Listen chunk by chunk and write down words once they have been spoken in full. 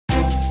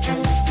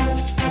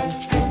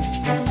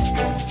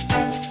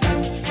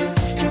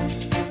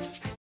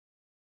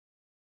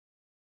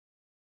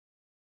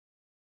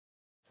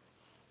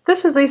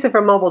This is Lisa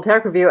from Mobile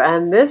Tech Review,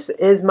 and this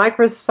is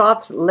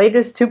Microsoft's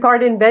latest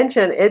two-part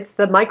invention. It's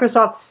the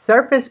Microsoft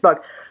Surface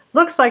Book.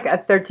 Looks like a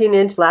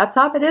 13-inch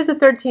laptop. It is a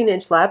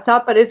 13-inch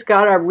laptop, but it's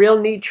got a real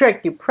neat trick.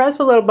 You press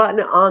a little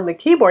button on the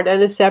keyboard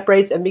and it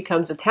separates and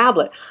becomes a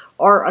tablet,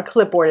 or a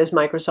clipboard as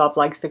Microsoft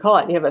likes to call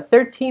it. You have a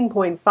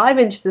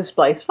 13.5-inch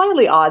display,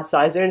 slightly odd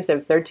size there instead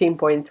of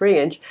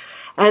 13.3-inch.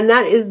 And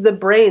that is the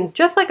brains,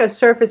 just like a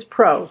Surface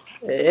Pro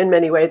in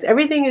many ways.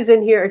 Everything is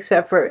in here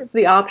except for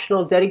the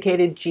optional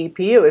dedicated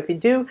GPU. If you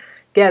do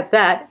get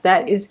that,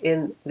 that is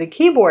in the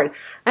keyboard.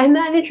 And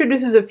that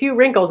introduces a few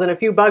wrinkles and a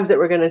few bugs that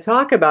we're going to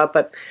talk about.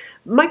 But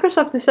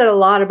Microsoft has said a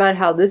lot about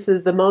how this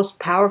is the most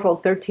powerful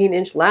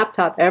 13-inch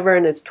laptop ever,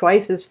 and it's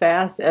twice as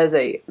fast as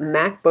a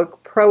MacBook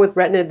Pro with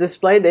Retina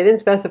display. They didn't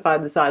specify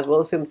the size.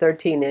 We'll assume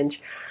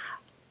 13-inch.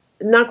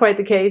 Not quite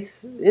the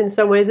case. In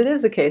some ways it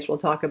is the case. We'll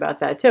talk about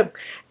that too.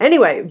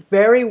 Anyway,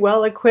 very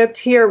well equipped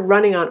here,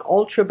 running on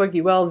Ultrabook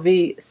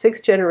ULV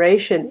 6th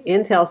generation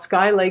Intel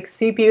Skylake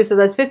CPU. So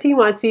that's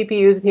 15-watt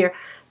CPUs in here,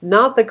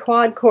 not the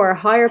quad-core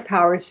higher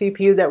power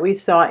CPU that we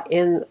saw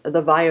in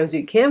the Vio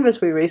Z Canvas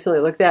we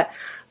recently looked at.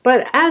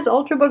 But as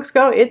Ultrabooks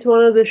go, it's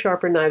one of the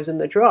sharper knives in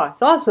the drawer.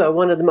 It's also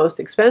one of the most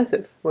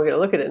expensive. We're going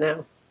to look at it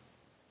now.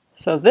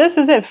 So this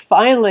is it,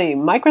 finally,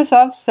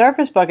 Microsoft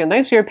Surface Book, and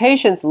thanks for your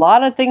patience. A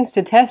lot of things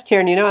to test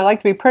here, and you know I like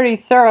to be pretty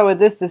thorough with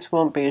this. This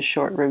won't be a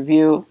short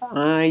review.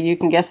 You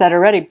can guess that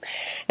already.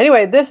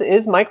 Anyway, this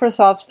is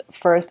Microsoft's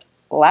first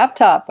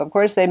laptop. Of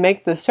course, they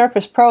make the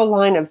Surface Pro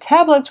line of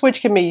tablets,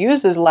 which can be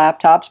used as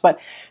laptops, but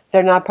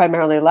they're not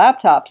primarily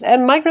laptops.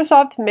 And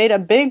Microsoft made a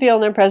big deal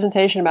in their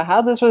presentation about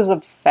how this was the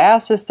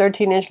fastest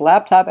 13-inch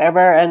laptop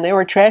ever, and they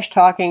were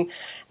trash-talking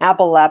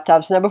Apple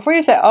laptops. Now, before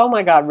you say, oh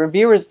my God,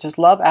 reviewers just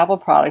love Apple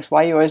products,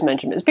 why you always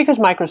mention it? It's because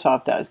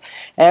Microsoft does.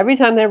 Every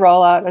time they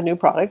roll out a new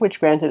product, which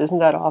granted isn't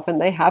that often,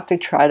 they have to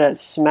try to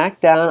smack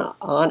down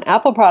on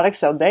Apple products,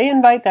 so they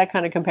invite that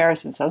kind of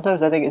comparison.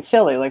 Sometimes I think it's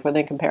silly, like when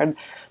they compared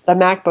the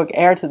MacBook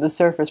Air to the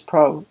Surface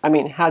Pro. I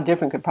mean, how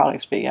different could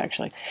products be,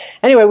 actually?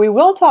 Anyway, we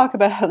will talk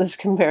about how this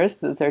compares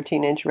to the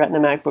 13-inch Retina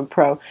MacBook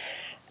Pro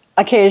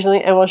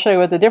occasionally, and we'll show you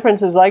what the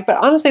difference is like. But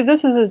honestly,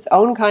 this is its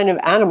own kind of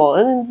animal,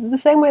 and in the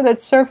same way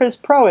that Surface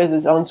Pro is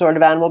its own sort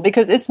of animal,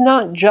 because it's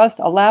not just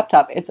a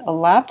laptop. It's a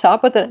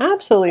laptop with an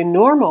absolutely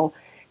normal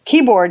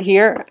keyboard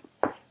here,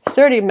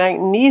 sturdy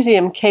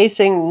magnesium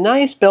casing,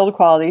 nice build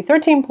quality,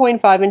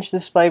 13.5-inch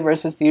display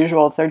versus the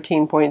usual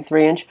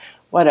 13.3-inch,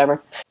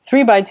 whatever.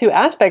 3:2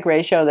 aspect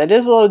ratio, that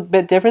is a little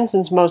bit different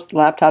since most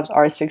laptops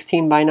are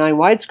 16:9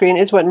 widescreen.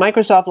 It's what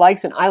Microsoft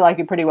likes, and I like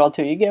it pretty well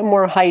too. You get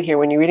more height here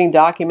when you're reading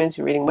documents,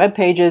 you're reading web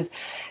pages.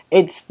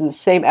 It's the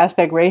same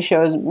aspect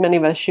ratio as many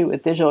of us shoot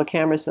with digital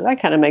cameras, so that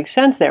kind of makes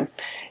sense there.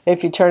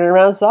 If you turn it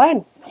around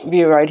side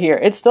view right here,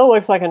 it still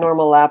looks like a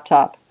normal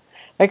laptop,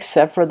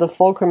 except for the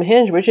fulcrum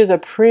hinge, which is a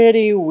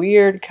pretty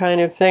weird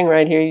kind of thing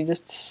right here. You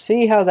just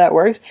see how that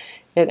works.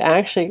 It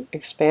actually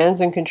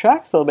expands and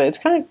contracts a little bit. It's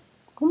kind of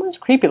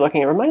almost creepy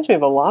looking. It reminds me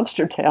of a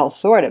lobster tail,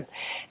 sort of.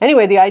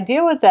 Anyway, the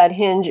idea with that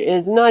hinge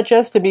is not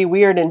just to be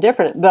weird and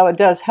different, though it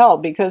does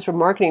help, because for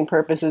marketing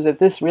purposes, if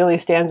this really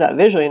stands out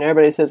visually and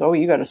everybody says, oh,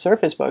 you got a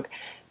Surface Book,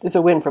 it's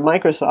a win for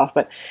Microsoft.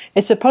 But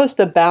it's supposed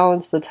to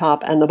balance the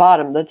top and the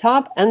bottom. The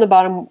top and the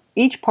bottom,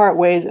 each part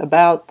weighs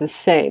about the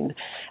same.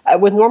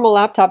 With normal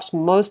laptops,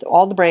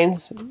 all the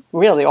brains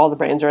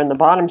are in the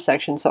bottom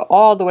section, so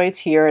all the weight's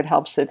here. It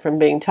helps it from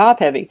being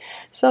top heavy.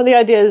 So the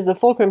idea is the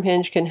fulcrum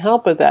hinge can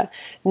help with that.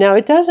 Now,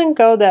 it doesn't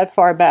go that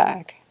far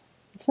back.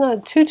 It's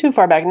not too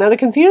far back. Now, the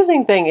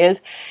confusing thing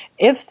is,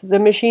 if the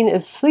machine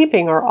is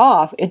sleeping or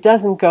off, it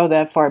doesn't go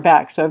that far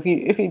back. So if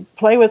you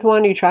play with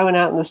one, you try one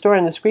out in the store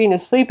and the screen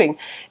is sleeping,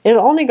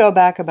 it'll only go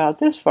back about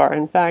this far.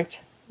 In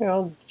fact,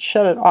 I'll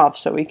shut it off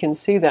so we can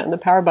see that. And the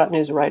power button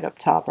is right up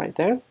top right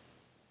there.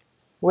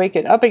 Wake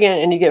it up again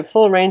and you get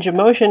full range of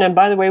motion. And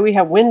by the way, we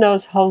have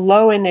Windows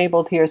Hello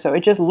enabled here. So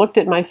it just looked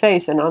at my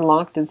face and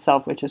unlocked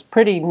itself, which is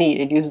pretty neat.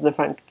 It uses the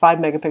front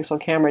 5-megapixel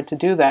camera to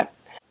do that.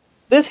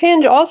 This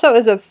hinge also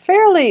is a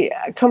fairly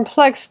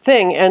complex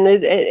thing, and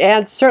it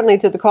adds certainly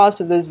to the cost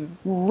of this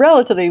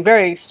relatively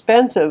very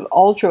expensive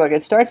Ultrabook.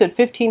 It starts at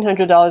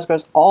 $1,500,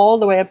 goes all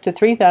the way up to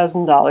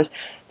 $3,000.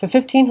 For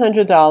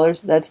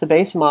 $1,500, that's the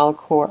base model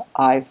Core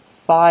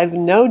i5.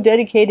 No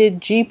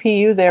dedicated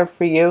GPU there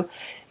for you.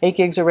 8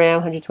 gigs of RAM,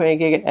 128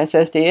 gig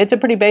SSD. It's a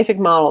pretty basic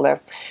model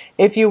there.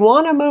 If you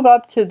want to move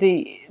up to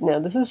now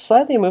this is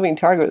slightly a moving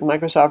target with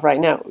Microsoft right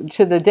now,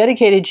 to the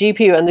dedicated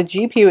GPU, and the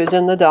GPU is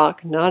in the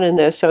dock, not in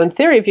this. So in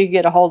theory, if you could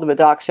get a hold of a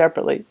dock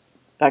separately,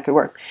 that could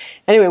work.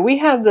 Anyway, we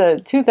have the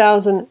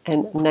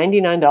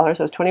 $2,099,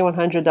 so it's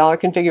 $2,100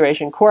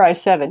 configuration, Core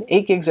i7,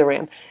 8 gigs of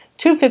RAM,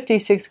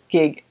 256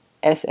 gig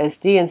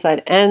SSD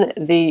inside, and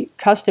the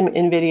custom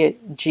NVIDIA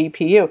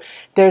GPU.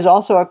 There's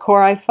also a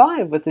Core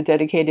i5 with the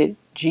dedicated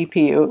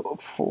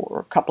GPU for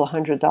a couple of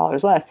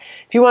 $100 less.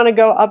 If you want to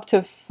go up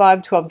to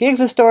 512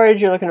 gigs of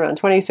storage, you're looking around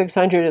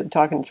 $2,600,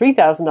 talking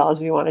 $3,000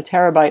 if you want a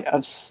terabyte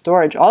of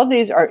storage. All of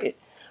these are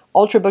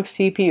Ultrabook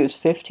CPUs,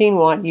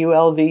 15-watt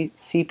ULV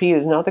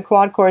CPUs, not the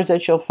quad cores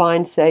that you'll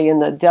find, say, in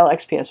the Dell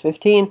XPS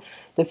 15,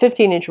 the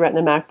 15-inch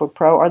Retina MacBook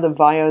Pro, or the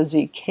Vio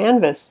Z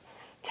Canvas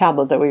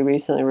tablet that we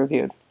recently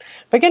reviewed.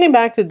 But getting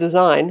back to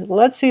design,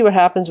 let's see what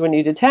happens when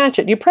you detach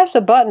it. You press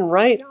a button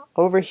right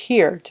over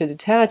here to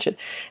detach it,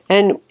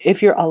 and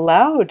if you're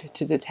allowed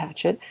to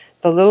detach it,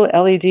 the little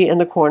LED in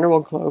the corner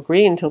will glow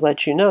green to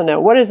let you know. Now,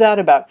 what is that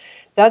about?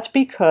 That's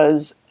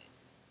because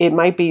it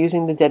might be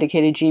using the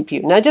dedicated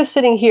GPU. Not just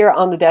sitting here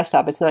on the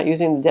desktop, it's not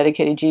using the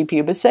dedicated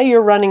GPU, but say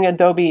you're running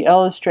Adobe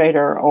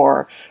Illustrator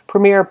or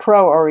Premiere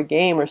Pro or a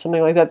game or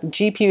something like that, the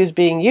GPU is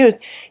being used,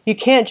 you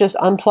can't just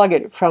unplug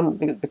it from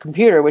the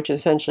computer, which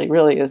essentially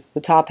really is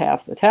the top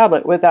half of the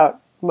tablet, without,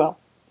 well,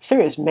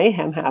 serious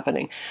mayhem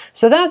happening.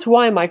 So that's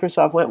why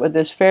Microsoft went with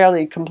this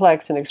fairly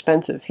complex and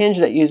expensive hinge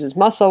that uses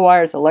muscle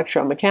wires,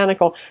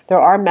 electromechanical. There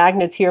are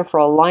magnets here for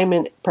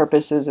alignment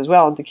purposes as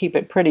well, to keep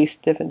it pretty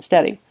stiff and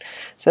steady.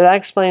 So that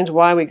explains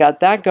why we got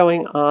that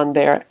going on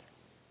there.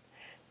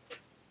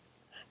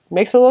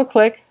 Makes a little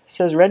click,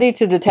 says ready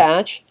to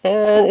detach,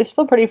 and it's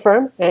still pretty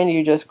firm, and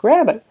you just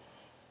grab it.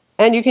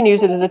 And you can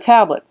use it as a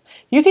tablet.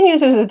 You can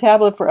use it as a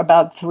tablet for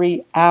about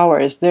 3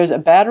 hours. There's a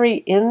battery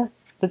in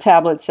the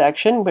tablet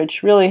section,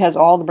 which really has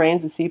all the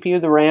brains, the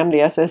CPU, the RAM, the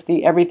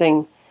SSD,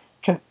 everything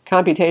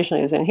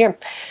computationally is in here.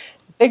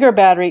 Bigger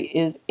battery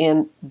is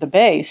in the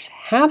base.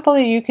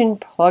 Happily, you can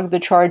plug the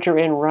charger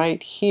in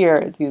right here.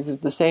 It uses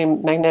the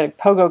same magnetic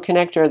pogo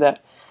connector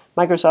that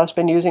Microsoft's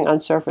been using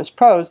on Surface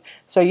Pros.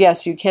 So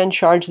yes, you can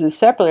charge this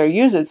separately or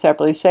use it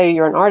separately. Say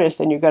you're an artist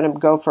and you're going to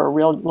go for a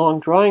real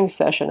long drawing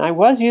session. I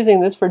was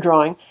using this for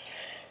drawing.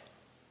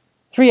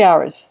 3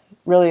 hours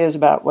really is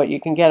about what you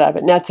can get out of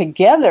it. Now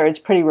together it's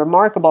pretty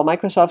remarkable.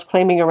 Microsoft's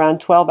claiming around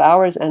 12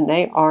 hours, and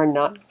they are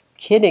not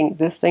kidding.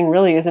 This thing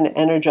really is an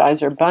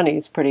Energizer bunny.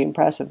 It's pretty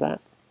impressive,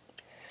 that.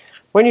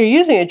 When you're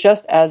using it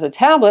just as a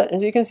tablet,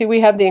 as you can see,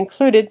 we have the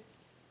included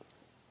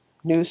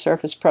new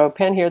Surface Pro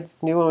pen here, the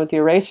new one with the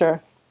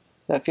eraser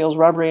that feels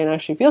rubbery and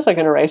actually feels like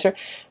an eraser.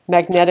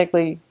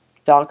 Magnetically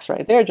docks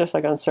right there, just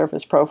like on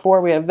Surface Pro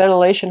 4. We have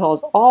ventilation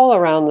holes all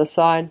around the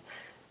side.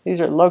 These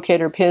are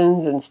locator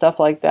pins and stuff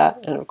like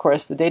that. And of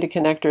course the data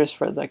connectors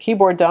for the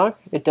keyboard dock.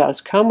 It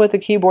does come with a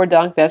keyboard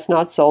dock. That's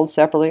not sold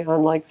separately,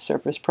 unlike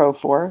Surface Pro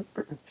 4.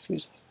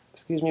 Excuse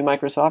me,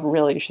 Microsoft.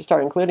 Really, you should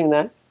start including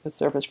that with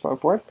Surface Pro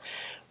 4.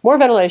 More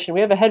ventilation.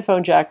 We have a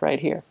headphone jack right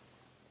here.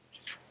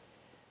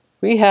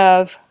 We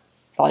have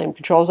volume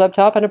controls up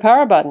top and a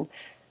power button.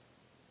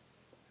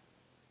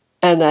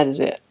 And that is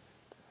it.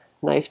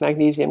 Nice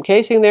magnesium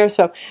casing there.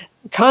 So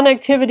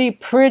connectivity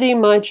pretty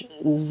much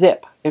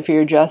zip if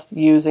you're just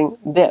using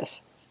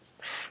this.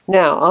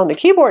 Now on the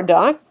keyboard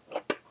dock,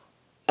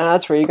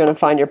 that's where you're going to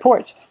find your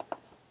ports.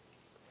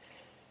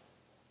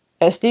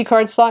 SD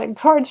card slot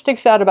card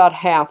sticks out about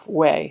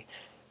halfway.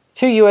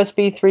 2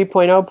 USB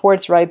 3.0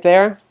 ports right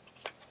there.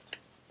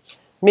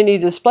 Mini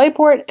display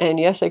port, and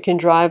yes, it can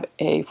drive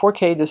a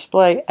 4K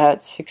display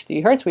at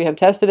 60 Hz. We have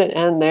tested it,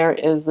 and there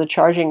is the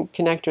charging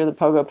connector, the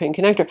pogo pin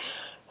connector.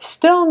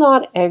 Still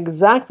not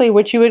exactly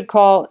what you would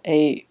call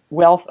a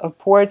wealth of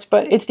ports,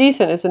 but it's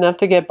decent. It's enough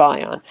to get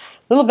by on.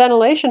 Little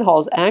ventilation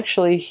holes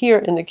actually here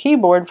in the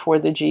keyboard for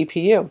the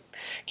GPU.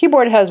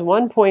 Keyboard has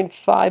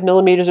 1.5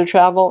 millimeters of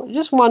travel,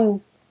 just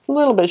one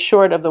little bit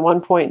short of the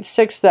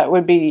 1.6 that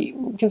would be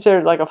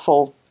considered like a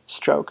full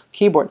stroke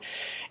keyboard.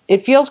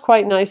 It feels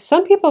quite nice.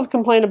 Some people have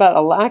complained about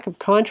a lack of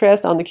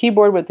contrast on the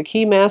keyboard with the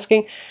key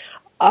masking.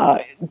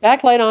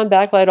 Backlight on,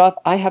 backlight off,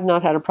 I have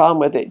not had a problem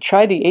with it.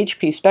 Try the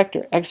HP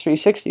Spectre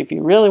X360 if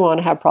you really want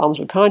to have problems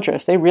with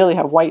contrast. They really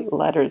have white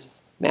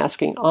letters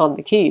masking on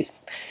the keys.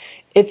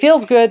 It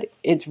feels good.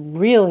 It's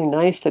really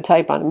nice to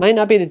type on. It might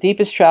not be the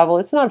deepest travel.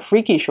 It's not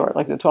freaky short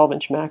like the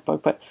 12-inch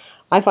MacBook, but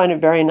I find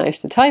it very nice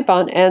to type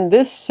on. And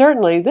this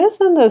and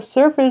the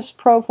Surface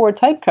Pro 4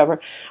 type cover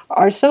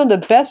are some of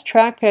the best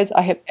trackpads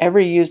I have ever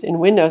used in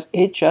Windows.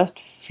 It just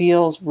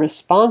feels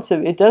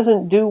responsive. It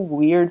doesn't do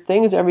weird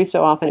things every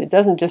so often. It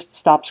doesn't just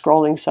stop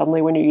scrolling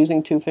suddenly when you're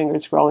using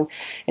two-fingered scrolling.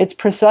 It's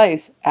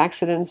precise.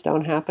 Accidents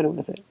don't happen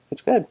with it.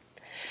 It's good.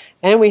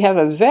 And we have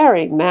a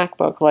very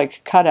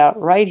MacBook-like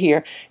cutout right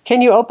here.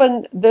 Can you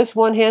open this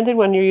one-handed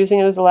when you're using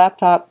it as a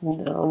laptop?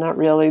 No, not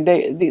really.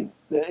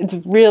 It's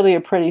really a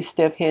pretty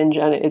stiff hinge,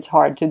 and it's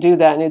hard to do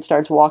that, and it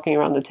starts walking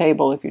around the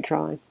table if you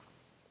try.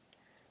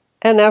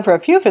 And now for a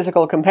few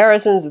physical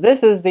comparisons.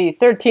 This is the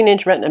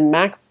 13-inch Retina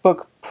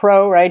MacBook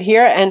Pro right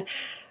here, and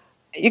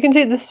you can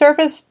see the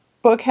Surface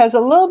Book has a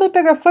little bit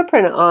bigger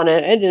footprint on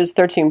it. It is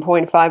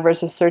 13.5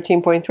 versus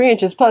 13.3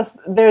 inches. Plus,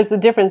 there's the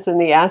difference in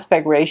the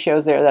aspect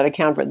ratios there that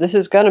account for it. This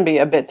is going to be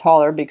a bit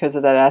taller because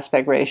of that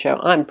aspect ratio.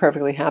 I'm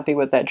perfectly happy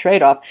with that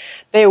trade-off.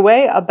 They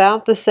weigh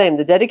about the same.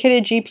 The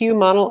dedicated GPU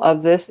model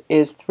of this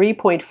is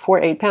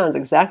 3.48 pounds,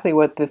 exactly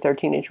what the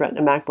 13-inch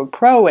Retina MacBook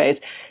Pro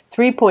weighs.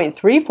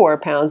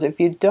 3.34 pounds if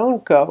you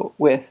don't go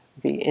with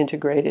the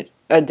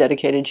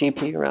dedicated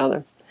GPU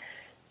rather.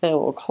 And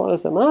we'll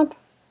close them up.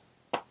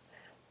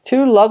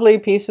 two lovely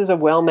pieces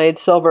of well-made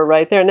silver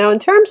right there. Now, in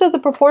terms of the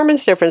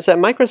performance difference that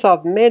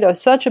Microsoft made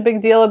such a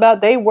big deal about,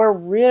 they were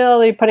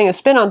really putting a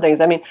spin on things.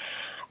 I mean,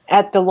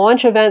 at the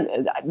launch event,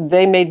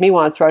 they made me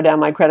want to throw down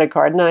my credit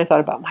card, and then I thought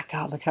about, my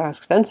God, look how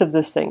expensive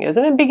this thing is.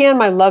 And it began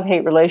my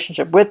love-hate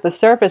relationship with the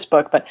Surface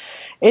Book. But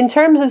in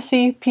terms of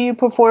CPU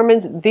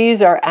performance,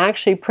 these are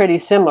actually pretty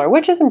similar,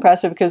 which is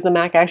impressive because the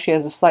Mac actually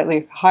has a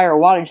slightly higher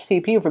wattage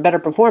CPU for better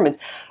performance.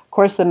 Of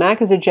course, the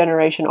Mac is a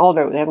generation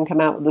older. They haven't come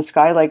out with the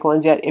Skylake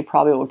ones yet. It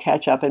probably will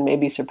catch up and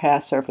maybe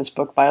surpass Surface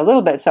Book by a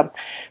little bit. So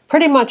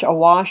pretty much a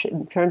wash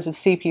in terms of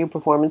CPU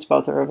performance.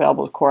 Both are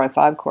available with Core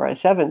i5, Core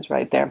i7s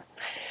right there.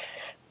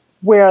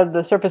 Where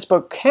the Surface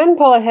Book can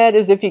pull ahead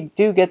is if you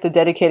do get the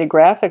dedicated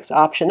graphics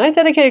option. That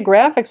dedicated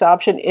graphics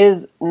option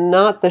is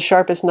not the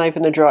sharpest knife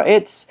in the drawer.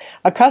 It's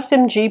a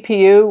custom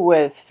GPU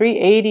with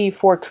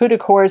 384 CUDA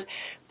cores.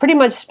 Pretty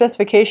much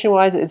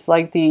specification-wise, it's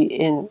like the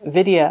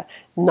NVIDIA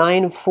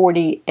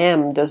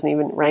 940M. Doesn't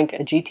even rank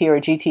a GT or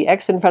a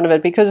GTX in front of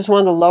it because it's one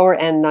of the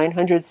lower-end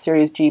 900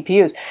 series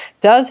GPUs.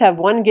 Does have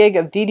 1 gig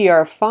of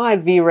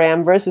DDR5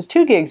 VRAM versus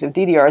 2 gigs of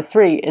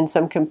DDR3 in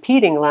some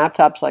competing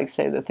laptops like,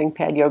 say, the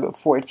ThinkPad Yoga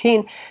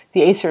 14,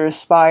 the Acer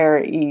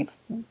Aspire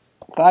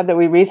E5 that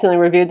we recently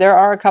reviewed. There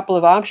are a couple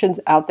of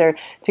options out there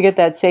to get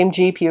that same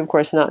GPU, of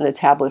course, not in a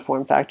tablet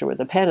form factor with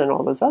a pen and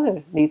all those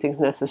other neat things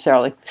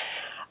necessarily.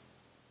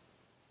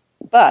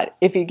 But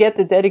if you get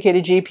the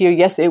dedicated GPU,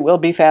 yes, it will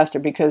be faster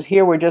because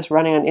here we're just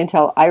running on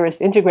Intel Iris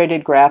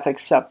integrated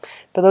graphics. So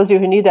for those of you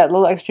who need that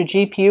little extra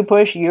GPU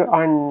push, you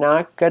are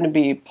not going to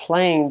be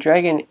playing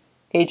Dragon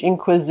Age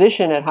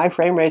Inquisition at high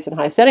frame rates and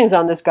high settings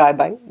on this guy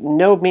by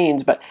no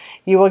means, but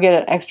you will get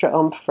an extra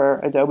oomph for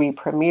Adobe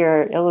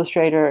Premiere,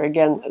 Illustrator,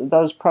 again,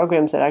 those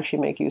programs that actually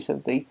make use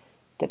of the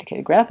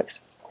dedicated graphics.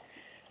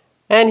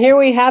 And here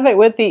we have it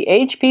with the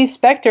HP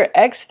Spectre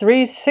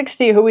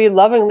X360, who we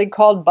lovingly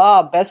called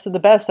Bob, best of the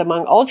best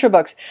among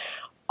Ultrabooks.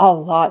 A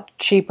lot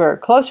cheaper,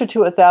 closer to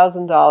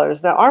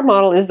 $1,000. Now, our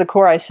model is the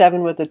Core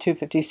i7 with the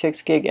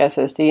 256 gig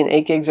SSD and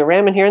 8 gigs of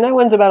RAM in here, and that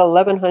one's about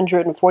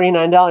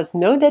 $1,149.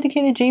 No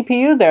dedicated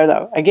GPU there,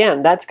 though.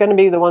 Again, that's going to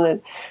be the one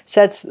that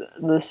sets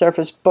the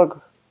Surface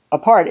Book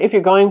apart if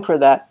you're going for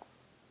that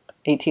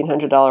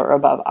 $1,800 or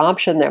above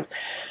option there.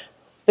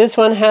 This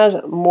one has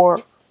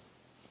more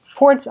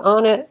ports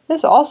on it.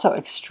 This is also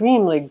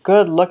extremely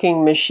good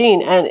looking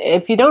machine, and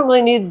if you don't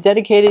really need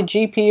dedicated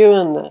GPU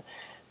and the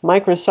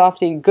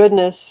Microsofty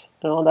goodness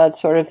and all that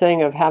sort of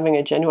thing of having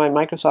a genuine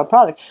Microsoft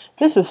product,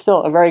 this is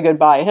still a very good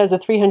buy. It has a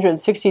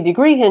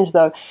 360-degree hinge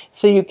though,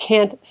 so you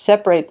can't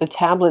separate the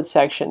tablet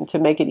section to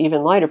make it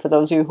even lighter for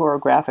those of you who are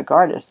graphic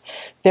artists.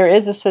 There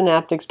is a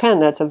Synaptics pen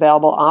that's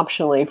available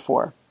optionally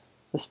for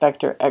the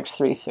Spectre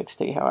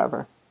X360,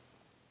 however.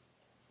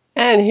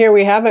 And here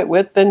we have it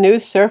with the new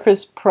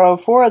Surface Pro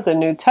 4, the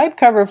new type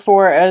cover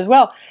 4 as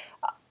well.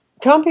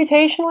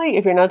 Computationally,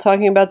 if you're not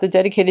talking about the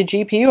dedicated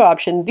GPU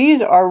option,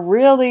 these are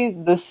really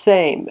the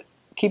same.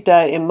 Keep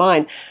that in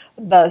mind.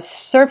 The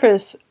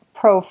Surface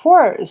Pro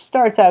 4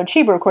 starts out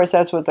cheaper. Of course,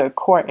 that's with the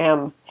Core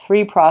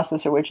M3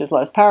 processor, which is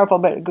less powerful,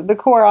 but the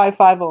Core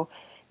i5 will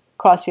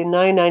cost you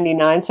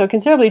 $999, so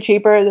considerably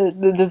cheaper.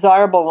 The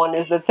desirable one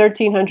is the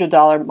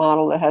 $1,300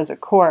 model that has a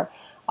Core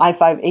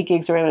i5 8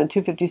 gigs of RAM and a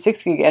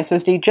 256 gig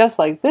SSD, just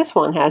like this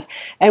one has.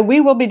 And we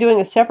will be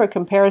doing a separate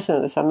comparison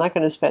of this. I'm not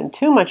going to spend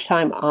too much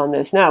time on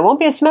this now. It won't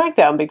be a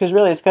smackdown because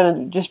really it's going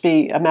to just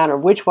be a matter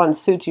of which one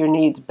suits your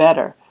needs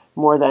better,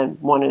 more than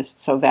one is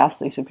so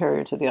vastly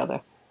superior to the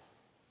other.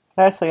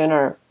 Lastly, in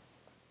our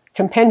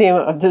compendium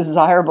of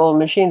desirable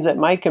machines that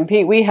might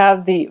compete, we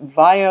have the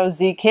Vio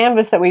Z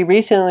Canvas that we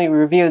recently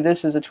reviewed.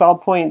 This is a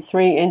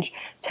 12.3-inch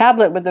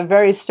tablet with a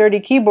very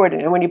sturdy keyboard,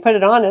 and when you put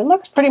it on, it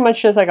looks pretty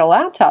much just like a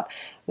laptop.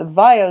 The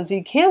Vio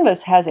Z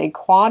Canvas has a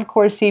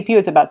quad-core CPU.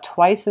 It's about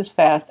twice as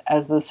fast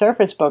as the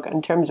Surface Book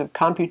in terms of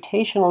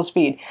computational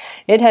speed.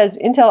 It has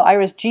Intel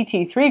Iris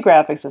GT3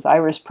 graphics as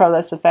Iris Pro.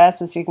 That's the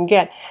fastest you can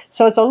get.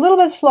 So it's a little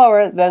bit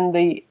slower than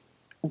the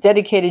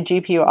dedicated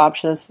GPU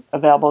options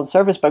available in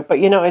Surface Book, but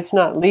you know, it's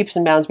not leaps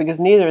and bounds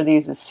because neither of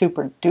these is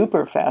super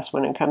duper fast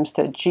when it comes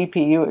to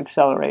GPU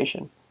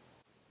acceleration.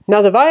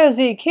 Now, the Vio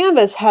Z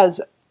Canvas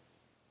has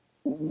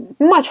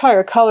much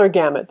higher color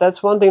gamut.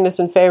 That's one thing that's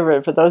in favor of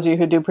it for those of you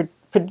who do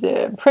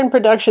print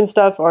production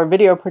stuff or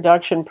video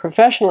production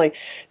professionally.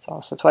 It's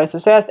also twice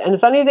as fast. And the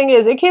funny thing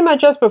is, it came out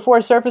just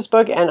before Surface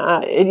Book, and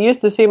it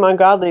used to seem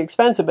ungodly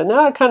expensive, but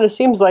now it kind of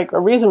seems like a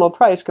reasonable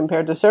price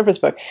compared to Surface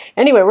Book.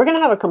 Anyway, we're going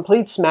to have a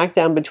complete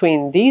smackdown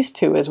between these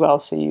two as well,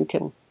 so you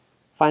can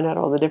find out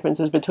all the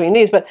differences between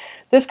these. But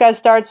this guy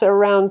starts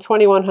around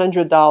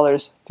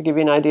 $2,100 to give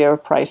you an idea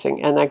of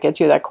pricing, and that gets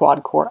you that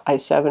quad-core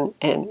i7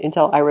 and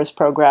Intel Iris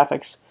Pro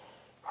graphics.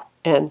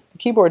 And the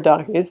keyboard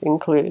dock is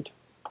included.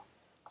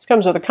 This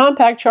comes with a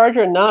compact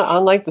charger, not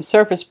unlike the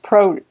Surface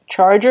Pro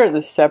charger.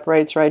 This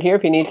separates right here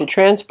if you need to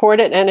transport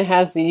it, and it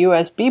has the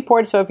USB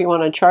port, so if you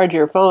want to charge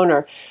your phone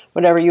or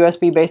whatever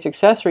USB-based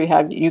accessory you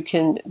have, you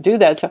can do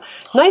that. So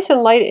nice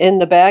and light in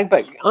the bag,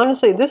 but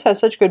honestly, this has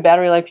such good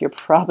battery life, you're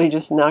probably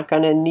just not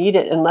going to need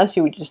it unless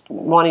you just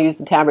want to use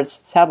the tablet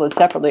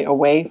separately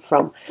away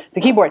from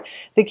the keyboard.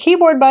 The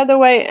keyboard, by the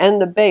way,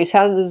 and the base,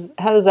 how does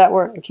that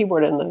work? The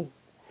keyboard and the,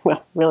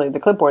 well, really the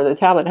clipboard, the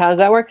tablet, how does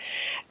that work?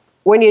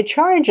 When you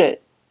charge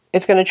it,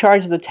 it's going to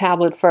charge the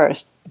tablet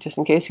first, just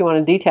in case you want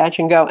to detach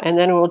and go, and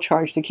then it will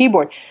charge the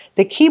keyboard.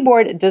 The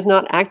keyboard does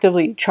not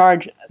actively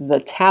charge the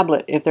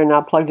tablet if they're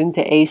not plugged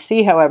into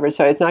AC, however,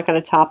 so it's not going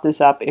to top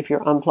this up if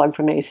you're unplugged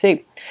from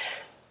AC.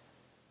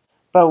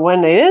 But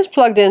when it is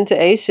plugged into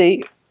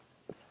AC,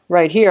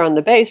 right here on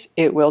the base,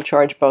 it will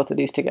charge both of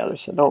these together,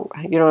 so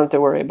you don't have to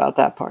worry about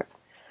that part.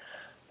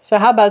 So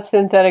how about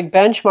synthetic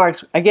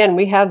benchmarks? Again,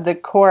 we have the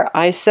Core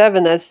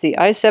i7, that's the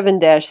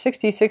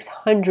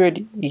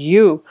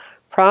i7-6600U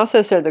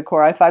processor. The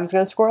Core i5 is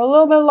going to score a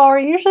little bit lower.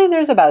 Usually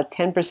there's about a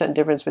 10%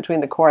 difference between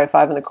the Core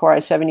i5 and the Core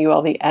i7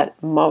 ULV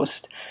at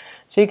most.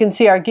 So you can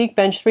see our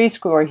Geekbench 3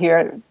 score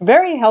here.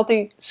 Very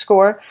healthy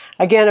score.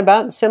 Again,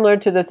 about similar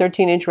to the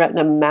 13-inch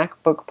Retina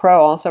MacBook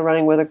Pro, also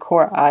running with a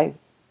Core i7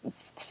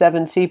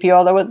 CPU,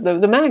 although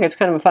the Mac, it's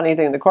kind of a funny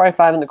thing. The Core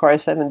i5 and the Core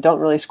i7 don't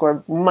really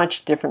score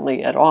much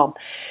differently at all.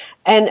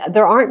 And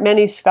there aren't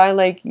many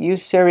Skylake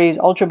U-Series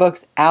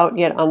Ultrabooks out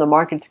yet on the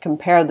market to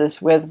compare this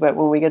with, but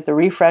when we get the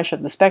refresh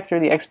of the Spectre,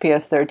 the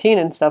XPS 13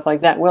 and stuff like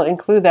that, we'll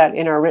include that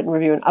in our written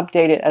review and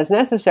update it as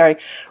necessary.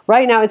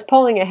 Right now, it's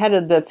pulling ahead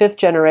of the 5th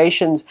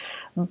generations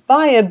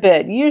by a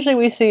bit. Usually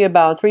we see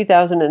about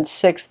 3,000 and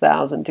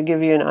 6,000 to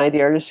give you an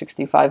idea, or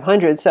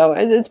 6,500. So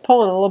it's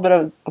pulling a little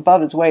bit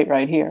above its weight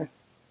right here.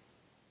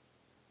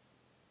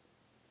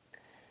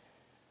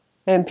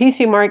 And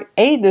PC Mark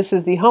 8, this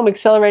is the home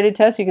accelerated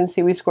test. You can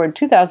see we scored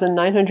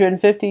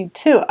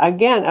 2,952.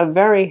 Again, a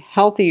very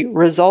healthy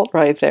result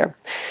right there.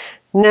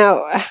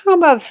 Now, how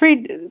about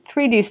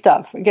 3D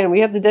stuff? Again,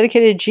 we have the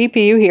dedicated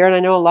GPU here, and I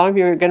know a lot of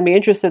you are going to be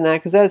interested in that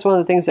because that is one of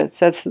the things that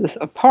sets this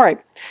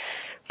apart.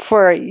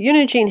 For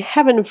Unigine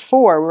Heaven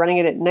 4, we're running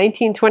it at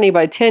 1920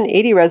 by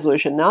 1080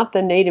 resolution, not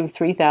the native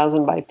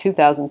 3000 by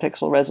 2000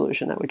 pixel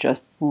resolution. That would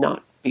just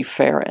not be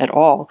fair at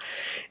all.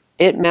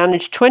 It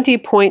managed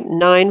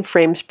 20.9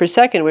 frames per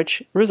second,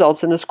 which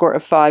results in a score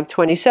of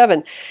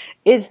 527.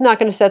 It's not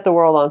going to set the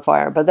world on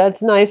fire, but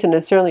that's nice, and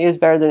it certainly is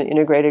better than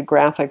integrated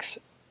graphics.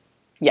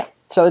 Yeah,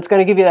 so it's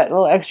going to give you that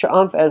little extra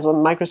oomph, as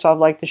Microsoft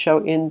liked to show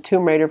in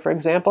Tomb Raider, for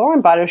example, or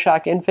in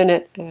Bioshock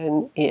Infinite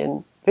and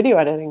in video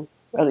editing,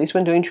 at least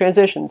when doing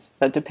transitions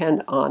that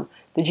depend on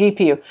the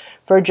GPU.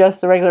 For just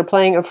the regular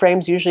playing of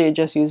frames, usually it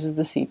just uses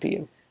the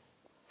CPU.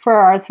 For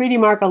our 3D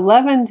Mark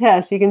 11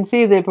 test, you can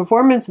see the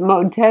performance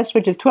mode test,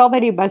 which is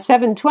 1280 by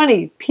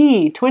 720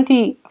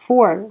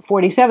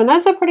 p2447.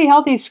 That's a pretty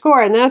healthy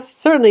score, and that's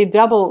certainly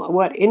double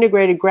what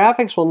integrated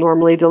graphics will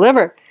normally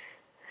deliver.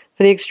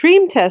 For the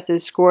extreme test,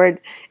 it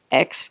scored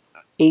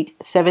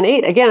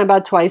X878, again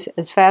about twice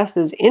as fast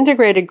as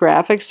integrated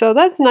graphics, so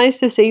that's nice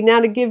to see.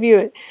 Now, to give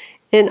you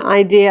an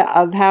idea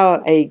of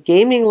how a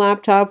gaming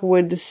laptop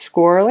would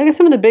score, like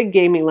some of the big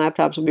gaming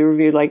laptops will be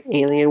reviewed, like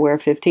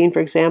Alienware 15, for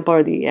example,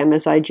 or the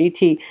MSI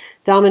GT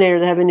Dominator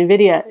that have an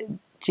NVIDIA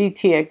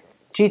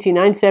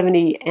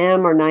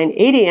GT970M or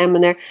 980M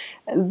in there.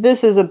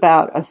 This is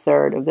about a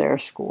third of their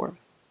score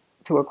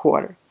to a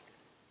quarter.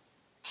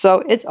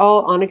 So it's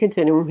all on a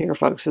continuum here,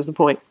 folks, is the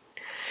point.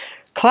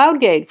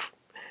 CloudGate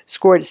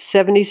scored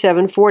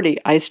 7740,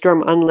 Ice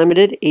Storm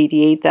Unlimited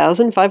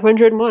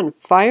 88,501,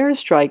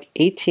 Firestrike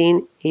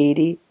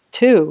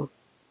 1882.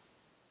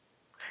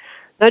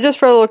 Now, just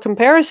for a little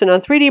comparison, on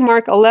 3D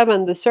Mark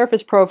 11, the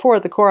Surface Pro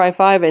 4, the Core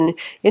i5 and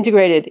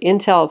integrated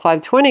Intel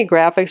 520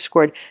 graphics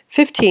scored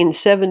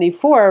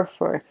 1574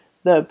 for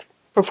the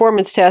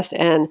performance test,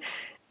 and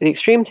the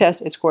extreme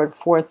test, it scored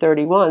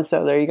 431.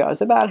 So there you go.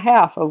 It's about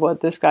half of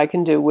what this guy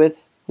can do with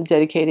the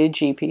dedicated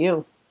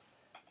GPU.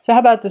 So how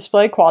about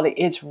display quality?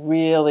 It's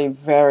really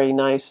very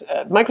nice.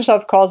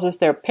 Microsoft calls this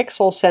their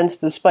PixelSense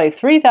display,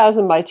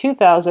 3000 by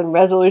 2000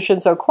 resolution,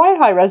 so quite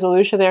high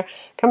resolution there.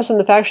 Comes from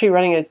the factory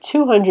running at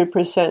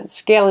 200%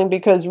 scaling,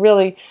 because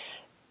really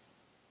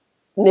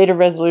native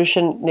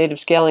resolution, native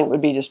scaling would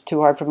be just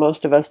too hard for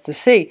most of us to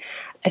see.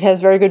 It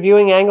has very good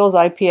viewing angles,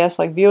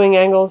 IPS-like viewing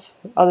angles.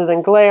 Other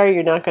than glare,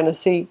 you're not going to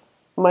see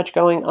much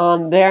going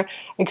on there.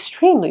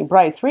 Extremely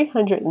bright,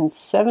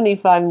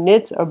 375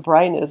 nits of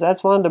brightness.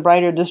 That's one of the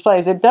brighter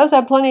displays. It does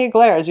have plenty of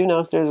glare. As you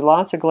notice, there's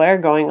lots of glare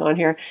going on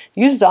here. It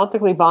uses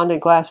optically bonded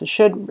glass. It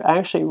should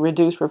actually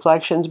reduce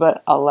reflections,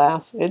 but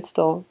alas, it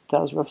still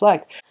does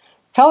reflect.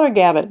 Color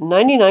gamut,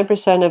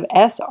 99% of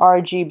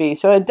sRGB.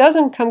 So it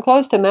doesn't come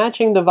close to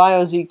matching the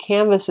Vio Z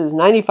Canvas's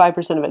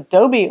 95% of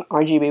Adobe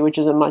RGB, which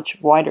is a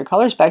much wider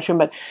color spectrum,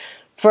 but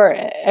for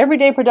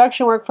everyday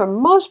production work, for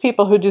most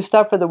people who do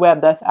stuff for the web,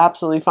 that's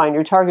absolutely fine.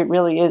 Your target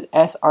really is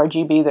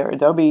sRGB there.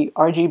 Adobe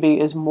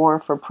RGB is more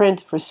for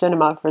print, for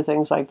cinema, for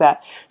things like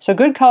that. So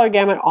good color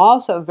gamut,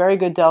 also very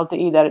good delta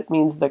E. That it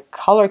means the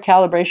color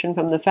calibration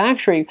from the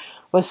factory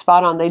was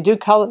spot on. They do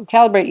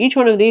calibrate each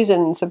one of these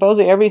in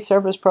supposedly every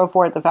Surface Pro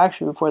 4 at the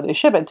factory before they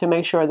ship it to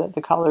make sure that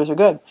the colors are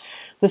good.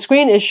 The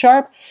screen is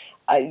sharp.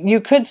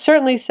 You could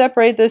certainly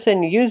separate this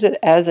and use it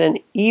as an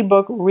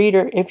ebook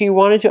reader if you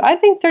wanted to. I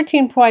think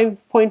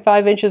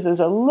 13.5 inches is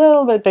a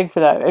little bit big for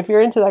that. If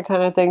you're into that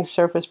kind of thing,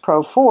 Surface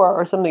Pro 4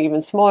 or something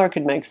even smaller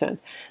could make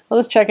sense. Well,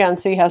 let's check out and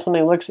see how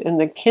something looks in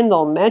the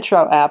Kindle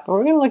Metro app.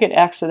 We're going to look at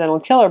Accidental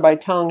Killer by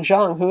Tong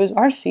Zhang, who is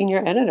our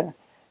senior editor.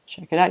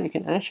 Check it out. You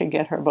can actually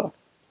get her book.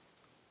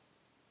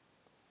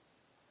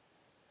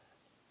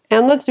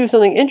 And let's do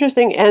something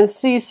interesting and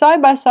see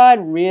side by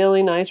side,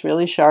 really nice,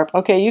 really sharp.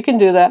 Okay, you can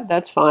do that,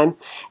 that's fine.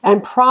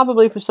 And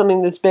probably for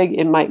something this big,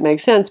 it might make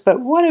sense.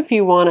 But what if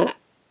you want to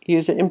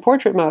use it in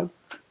portrait mode?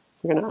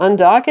 We're going to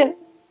undock it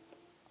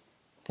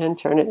and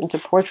turn it into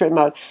portrait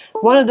mode.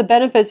 One of the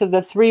benefits of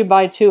the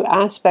 3:2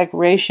 aspect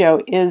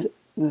ratio is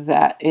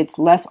that it's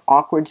less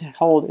awkward to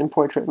hold in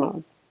portrait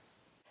mode.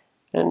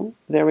 And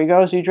there we go.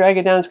 As you drag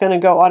it down, it's going to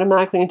go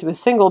automatically into a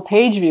single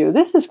page view.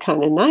 This is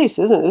kind of nice,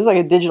 isn't it? This is like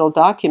a digital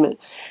document.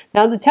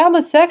 Now, the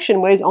tablet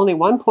section weighs only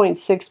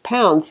 1.6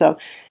 pounds, so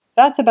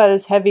that's about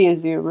as heavy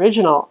as the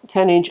original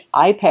 10-inch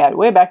iPad,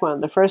 way back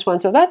when, the first one.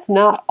 So that's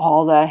not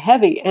all that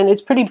heavy, and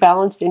it's pretty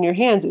balanced in your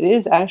hands. It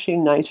is actually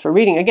nice for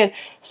reading. Again,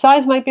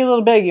 size might be a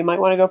little big. You might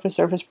want to go for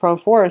Surface Pro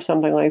 4 or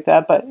something like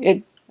that, but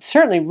it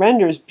certainly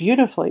renders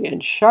beautifully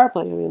and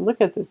sharply. I mean,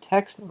 look at the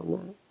text on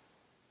that.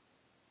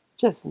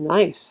 Just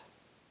nice.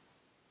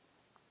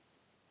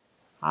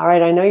 All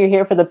right, I know you're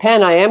here for the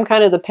pen. I am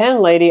kind of the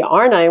pen lady,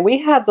 aren't I? We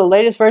have the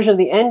latest version of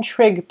the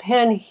N-Trig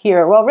pen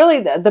here. Well,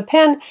 really, the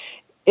pen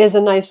is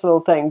a nice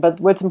little thing, but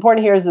what's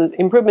important here is the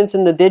improvements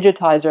in the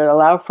digitizer that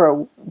allow for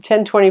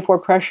 1024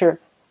 pressure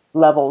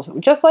levels,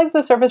 just like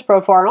the Surface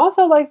Pro 4 and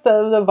also like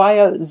the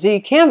Via Z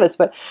Canvas.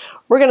 But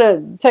we're going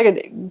to take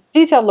a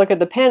detailed look at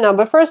the pen now.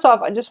 But first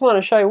off, I just want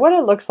to show you what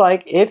it looks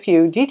like if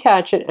you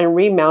detach it and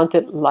remount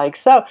it like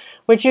so,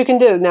 which you can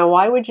do. Now,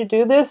 why would you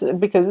do this?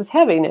 Because it's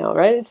heavy now,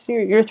 right? It's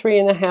your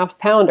 3.5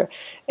 pounder.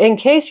 In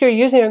case you're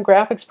using a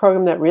graphics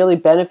program that really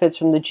benefits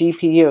from the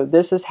GPU,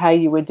 this is how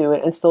you would do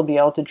it and still be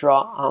able to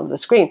draw on the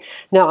screen.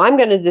 Now, I'm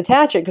going to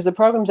detach it because the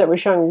programs that we're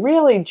showing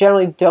really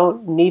generally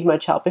don't need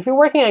much help. If you're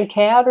working on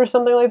CAD or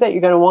something like that,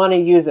 you're going to want to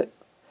use it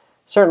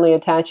certainly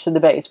attached to the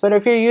base. But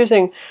if you're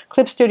using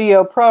Clip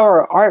Studio Pro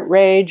or Art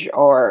Rage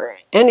or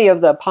any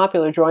of the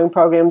popular drawing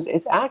programs,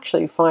 it's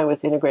actually fine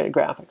with integrated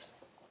graphics.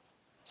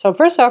 So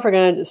first off, we're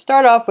going to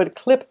start off with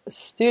Clip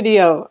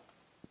Studio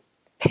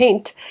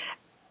Paint.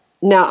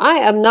 Now, I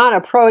am not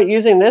a pro at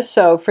using this,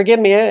 so forgive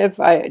me if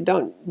I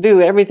don't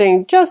do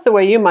everything just the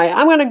way you might.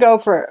 I'm going to go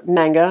for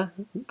Manga.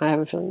 I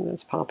have a feeling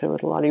that's popular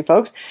with a lot of you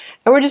folks.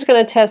 And we're just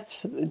going to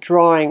test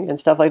drawing and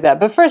stuff like that.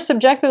 But first,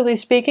 subjectively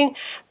speaking,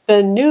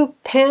 the new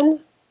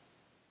pen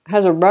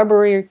has a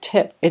rubbery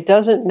tip. It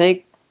doesn't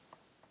make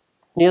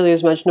nearly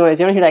as much noise.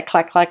 You don't hear that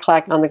clack, clack,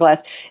 clack on the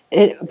glass.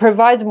 It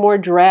provides more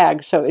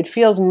drag, so it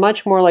feels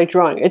much more like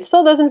drawing. It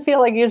still doesn't feel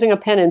like using a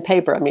pen and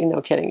paper. I mean,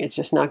 no kidding. It's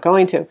just not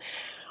going to.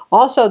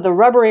 Also, the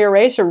rubbery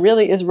eraser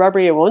really is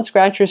rubbery. It won't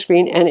scratch your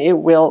screen, and it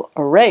will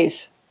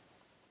erase.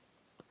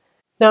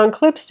 Now, in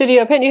Clip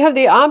Studio Paint, you have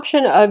the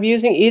option of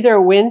using either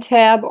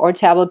WinTab or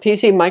Tablet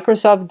PC.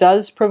 Microsoft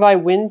does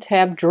provide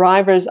WinTab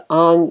drivers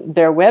on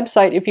their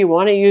website if you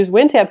want to use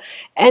WinTab.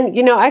 And,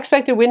 you know, I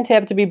expected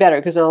WinTab to be better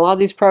because in a lot of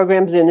these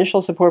programs, the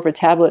initial support for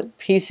Tablet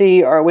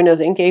PC or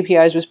Windows Ink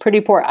APIs was pretty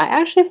poor. I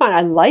actually find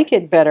I like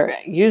it better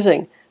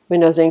using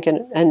Windows Ink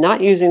and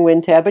not using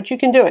WinTab, but you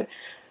can do it.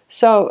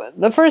 So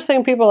the first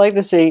thing people like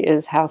to see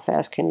is how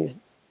fast can you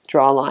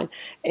draw a line.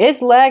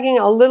 It's lagging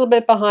a little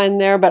bit behind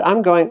there, but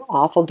I'm going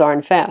awful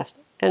darn fast,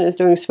 and it's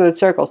doing smooth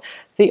circles.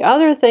 The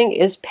other thing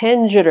is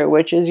pen jitter,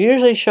 which is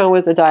usually shown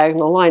with a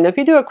diagonal line. Now, if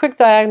you do a quick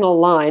diagonal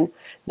line,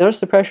 notice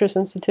the pressure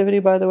sensitivity,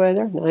 by the way,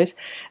 there, nice.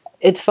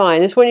 It's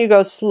fine. It's when you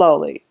go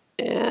slowly,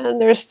 and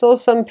there's still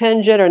some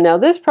pen jitter. Now,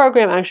 this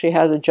program actually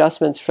has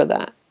adjustments for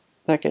that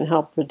can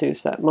help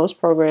reduce that. Most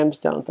programs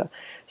don't, though.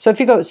 So if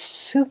you go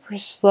super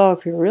slow,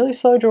 if you're a really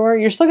slow drawer,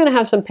 you're still going to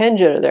have some pen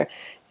jitter there.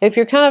 If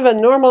you're kind of a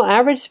normal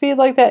average speed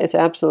like that, it's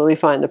absolutely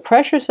fine. The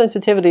pressure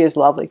sensitivity is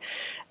lovely.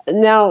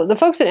 Now, the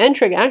folks at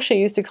N-Trig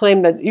actually used to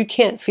claim that you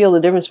can't feel the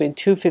difference between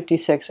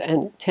 256 and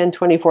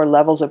 1024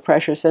 levels of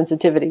pressure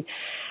sensitivity,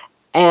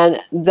 and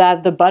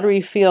that the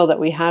buttery feel that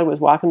we had with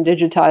Wacom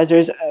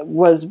digitizers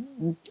was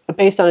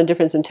based on a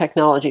difference in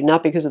technology,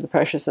 not because of the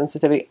pressure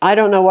sensitivity. I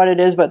don't know what it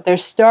is, but they're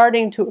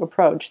starting to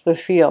approach the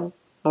feel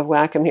of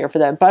Wacom here for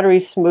that buttery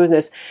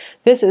smoothness.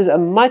 This is a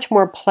much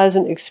more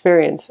pleasant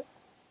experience.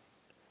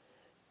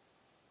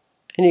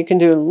 And you can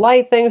do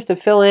light things to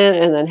fill in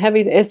and then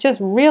heavy. It's just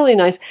really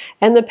nice.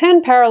 And the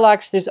pen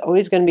parallax, there's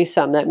always going to be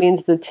some. That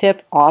means the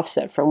tip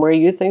offset from where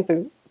you think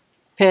the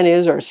pen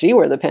is or see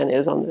where the pen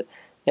is on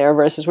there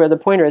versus where the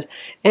pointer is.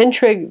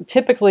 N-Trig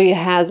typically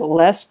has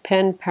less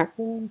pen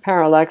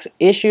parallax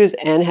issues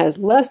and has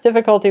less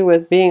difficulty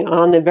with being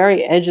on the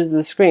very edges of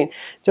the screen.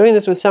 Doing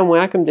this with some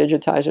Wacom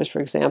digitizers, for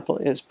example,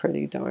 is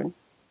pretty darn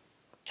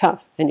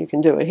tough, and you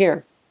can do it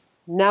here.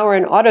 Now we're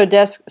in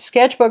Autodesk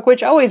Sketchbook,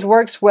 which always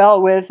works well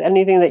with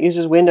anything that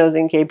uses Windows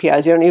Ink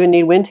APIs. You don't even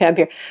need WinTab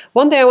here.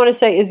 One thing I want to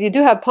say is you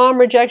do have palm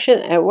rejection,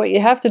 and what you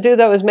have to do,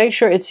 though, is make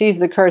sure it sees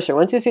the cursor.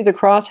 Once you see the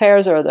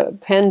crosshairs or the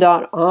pen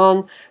dot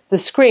on the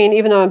screen,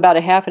 even though I'm about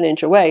a ½ an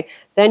inch away,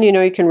 then you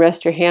know you can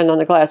rest your hand on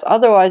the glass.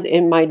 Otherwise,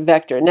 it might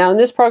vector. Now, in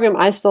this program,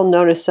 I still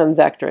notice some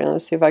vectoring.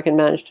 Let's see if I can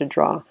manage to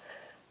draw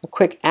a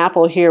quick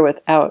apple here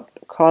without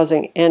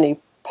causing any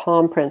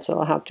palm prints that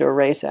I'll have to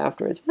erase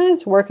afterwards. And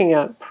it's working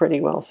out pretty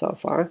well so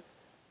far.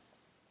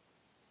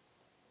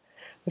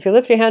 If you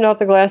lift your hand off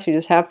the glass, you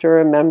just have to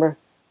remember.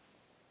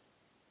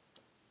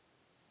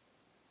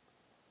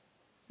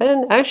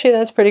 And actually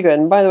that's pretty good.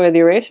 And by the way, the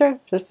eraser,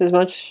 just as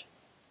much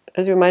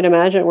as you might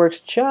imagine, it works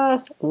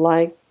just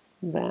like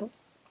that.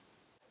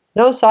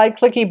 No side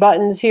clicky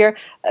buttons here.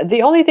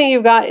 The only thing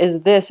you've got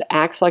is this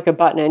acts like a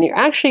button, and you're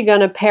actually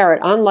going to pair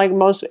it. Unlike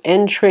most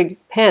N-Trig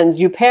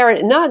pens, you pair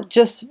it not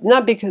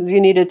because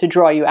you need it to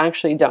draw. You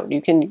actually don't.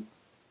 You can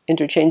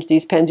interchange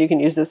these pens. You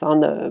can use this on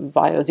the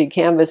Vio Z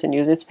canvas and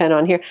use its pen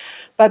on here.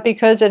 But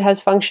because it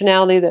has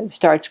functionality that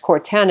starts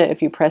Cortana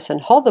if you press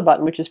and hold the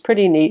button, which is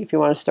pretty neat if you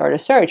want to start a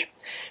search.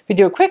 If you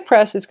do a quick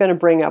press, it's going to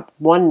bring up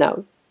one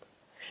note.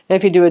 And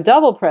if you do a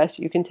double press,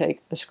 you can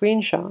take a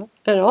screenshot.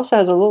 And it also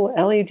has a little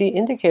LED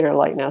indicator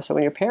light now, so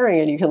when you're pairing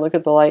it, you can look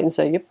at the light and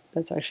say, yep,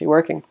 that's actually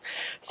working.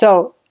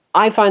 So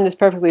I find this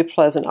perfectly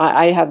pleasant.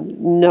 I have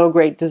no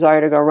great desire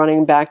to go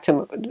running back to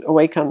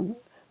Wacom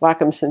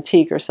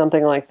Cintiq or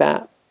something like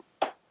that.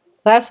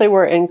 Lastly,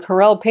 we're in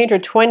Corel Painter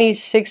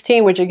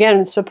 2016, which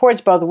again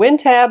supports both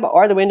WinTab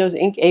or the Windows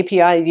Ink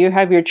API. You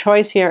have your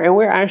choice here, and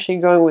we're actually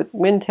going with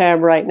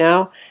WinTab right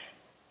now.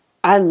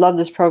 I love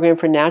this program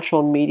for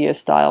natural media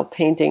style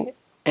painting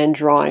and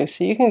drawing.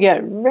 So you can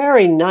get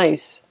very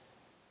nice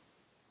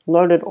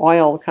loaded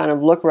oil kind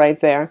of look right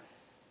there.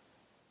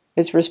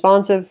 It's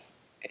responsive.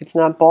 It's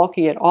not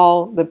bulky at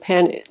all. The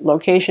pen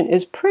location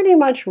is pretty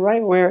much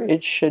right where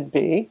it should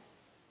be.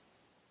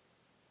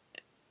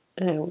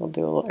 And we'll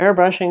do a little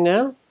airbrushing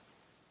now.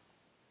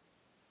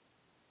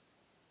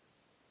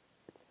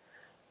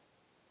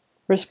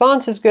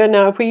 Response is good.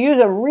 Now if we use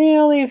a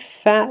really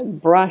fat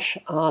brush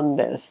on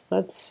this,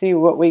 let's see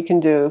what we can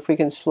do if we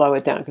can slow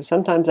it down, because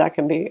sometimes that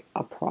can be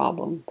a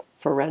problem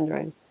for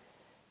rendering.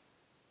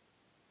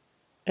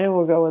 And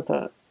we'll go with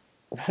a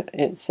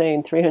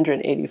insane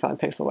 385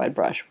 pixel wide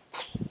brush.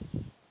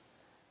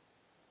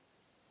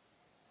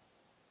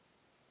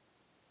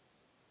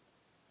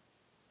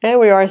 And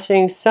we are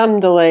seeing some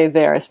delay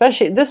there,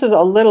 especially this is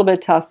a little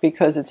bit tough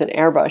because it's an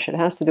airbrush. It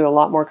has to do a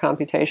lot more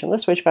computation.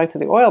 Let's switch back to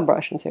the oil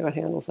brush and see what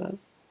handles that.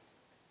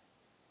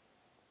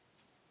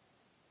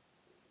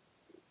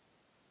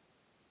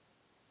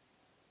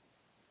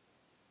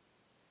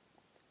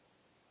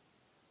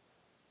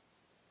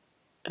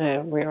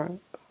 And we are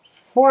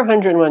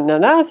 401. Now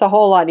that's a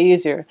whole lot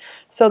easier.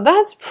 So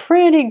that's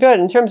pretty good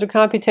in terms of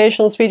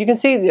computational speed. You can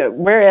see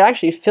where it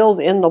actually fills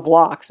in the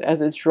blocks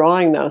as it's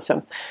drawing though.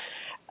 So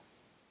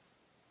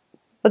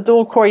a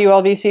dual-core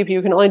ULV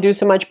CPU can only do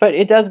so much, but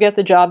it does get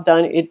the job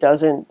done. It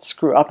doesn't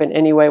screw up in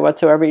any way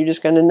whatsoever. You're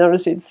just going to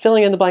notice it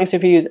filling in the blanks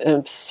if you use an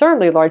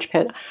absurdly large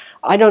pen.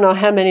 I don't know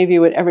how many of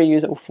you would ever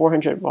use a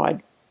 400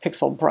 wide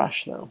pixel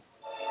brush, though.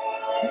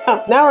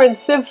 Oh, now we're in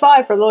Civ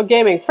 5 for a little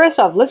gaming. First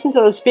off, listen to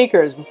those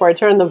speakers before I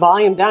turn the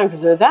volume down,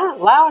 because they're that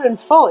loud and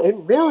full. It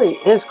really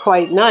is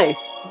quite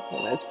nice.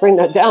 Let's bring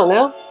that down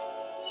now.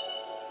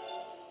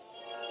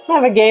 I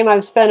have a game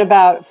I've spent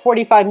about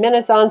 45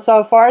 minutes on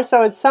so far,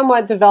 so it's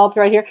somewhat developed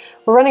right here.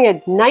 We're running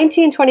at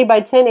 1920 by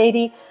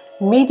 1080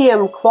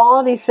 medium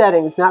quality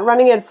settings, not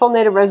running at full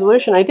native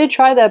resolution. I did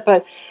try that,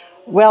 but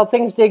well,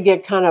 things did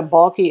get kind of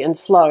bulky and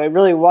slow. It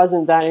really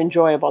wasn't that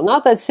enjoyable.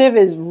 Not that Civ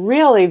is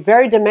really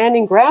very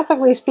demanding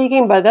graphically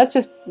speaking, but that's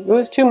just, it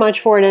was too much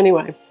for it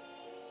anyway.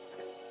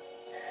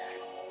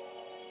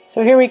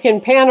 So here we can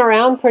pan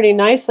around pretty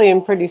nicely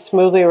and pretty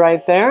smoothly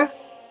right there.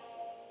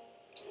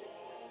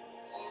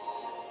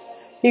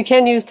 You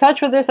can use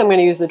touch with this. I'm going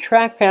to use the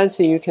trackpad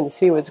so you can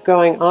see what's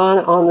going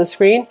on the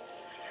screen.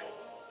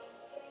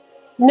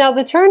 Now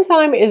the turn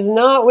time is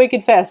not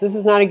wicked fast. This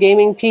is not a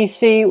gaming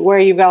PC where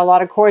you've got a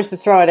lot of cores to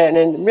throw at it. And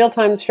in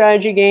real-time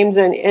strategy games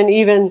and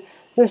even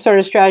this sort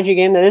of strategy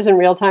game that isn't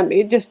real-time,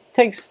 it just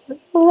takes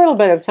a little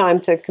bit of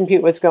time to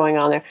compute what's going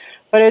on there.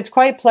 But it's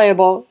quite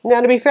playable. Now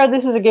to be fair,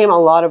 this is a game a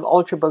lot of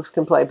Ultrabooks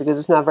can play because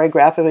it's not very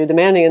graphically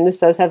demanding, and this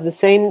does have the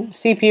same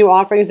CPU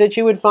offerings that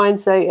you would find,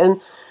 say,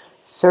 in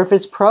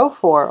Surface Pro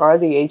 4 or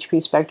the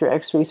HP Spectre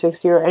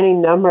X360 or any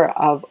number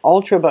of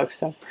Ultrabooks.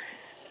 So.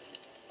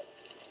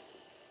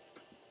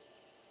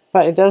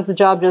 But it does the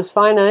job just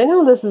fine. And I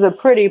know this is a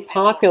pretty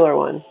popular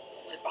one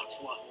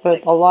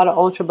with a lot of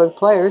Ultrabook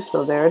players.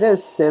 So there it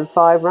is, Civ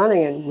 5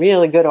 running and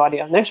really good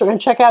audio. Next we're going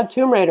to check out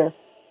Tomb Raider.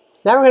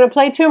 Now we're going to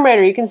play Tomb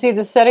Raider. You can see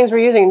the settings we're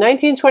using.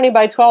 1920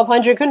 by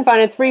 1200. Couldn't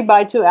find a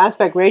 3:2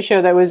 aspect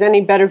ratio that was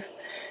any better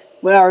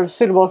or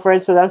suitable for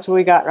it, so that's what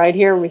we got right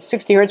here.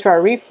 60 Hertz for our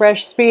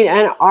refresh speed,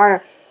 and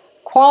our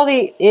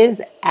quality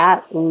is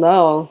at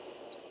low.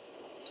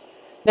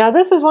 Now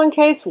this is one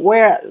case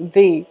where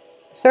the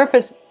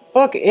Surface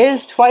book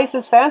is twice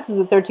as fast as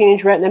the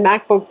 13-inch Retina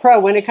MacBook Pro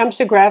when it comes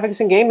to graphics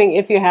and gaming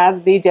if you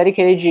have the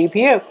dedicated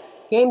GPU.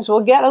 Games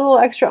will get a little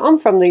extra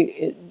from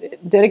the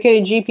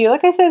dedicated GPU.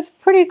 Like I said, it's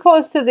pretty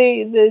close to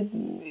the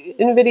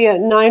NVIDIA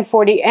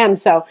 940M,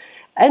 so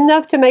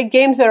enough to make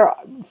games that are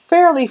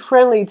fairly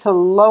friendly to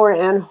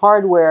lower-end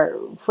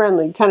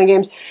hardware-friendly kind of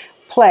games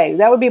play.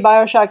 That would be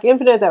BioShock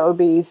Infinite, that would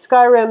be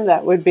Skyrim,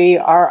 that would be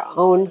our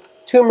own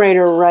Tomb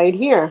Raider right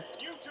here.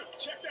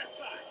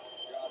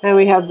 And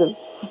we have the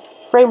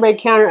frame rate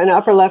counter in the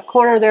upper left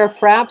corner there,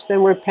 Fraps,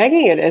 and we're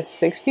pegging it at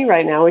 60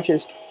 right now, which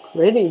is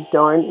pretty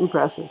darn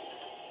impressive.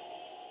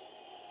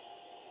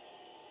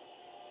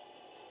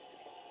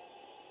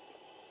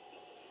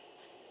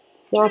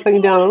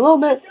 Dropping down a little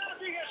bit.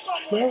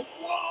 Yeah.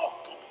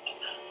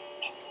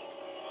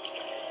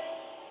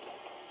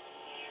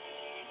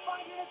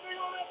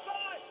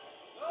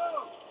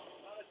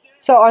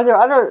 So are there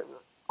other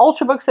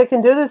Ultrabooks that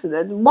can do this?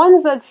 The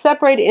ones that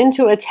separate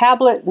into a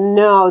tablet,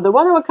 no. The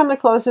one that would come the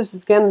closest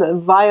is, again, the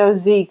Vio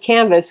Z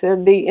Canvas.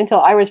 The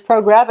Intel Iris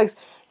Pro graphics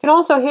can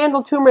also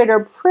handle Tomb Raider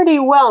pretty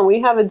well.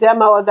 We have a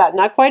demo of that.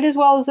 Not quite as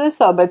well as this,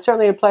 though, but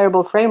certainly a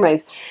playable frame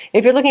rates.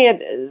 If you're looking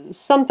at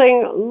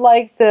something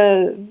like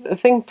the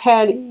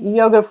ThinkPad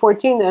Yoga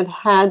 14 that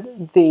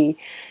had the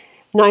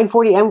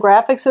 940M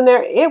graphics in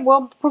there, it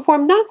will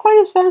perform not quite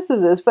as fast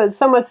as this, but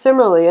somewhat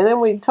similarly. And then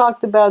we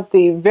talked about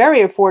the very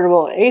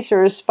affordable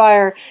Acer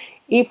Aspire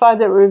E5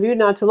 that we reviewed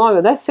not too long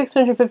ago. That's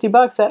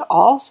 $650. That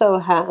also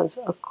has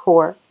a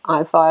Core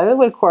i5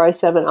 with Core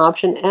i7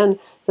 option and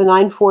the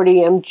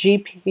 940M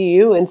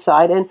GPU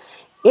inside, and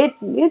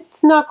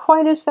it's not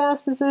quite as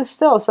fast as this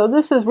still. So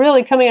this is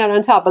really coming out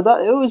on top. But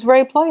it was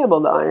very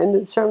playable though,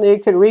 and certainly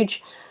it could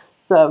reach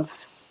the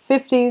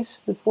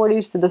 50s, the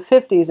 40s to the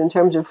 50s in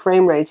terms of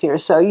frame rates here.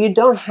 So you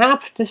don't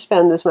have to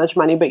spend this much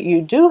money, but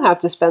you do have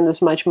to spend this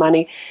much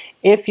money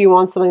if you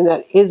want something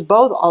that is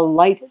both a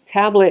light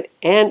tablet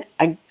and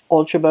an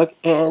Ultrabook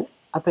and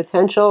a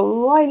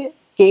potential light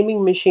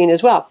gaming machine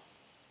as well.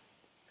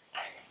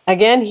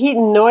 Again, heat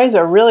and noise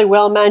are really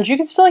well managed. You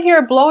can still hear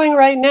it blowing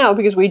right now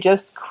because we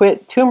just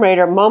quit Tomb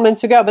Raider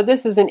moments ago, but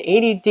this is an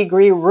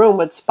 80-degree room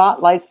with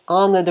spotlights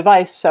on the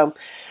device, so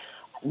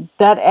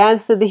that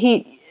adds to the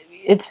heat.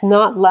 It's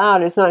not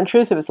loud, it's not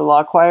intrusive, it's a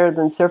lot quieter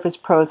than Surface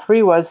Pro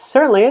 3 was,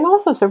 certainly, and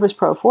also Surface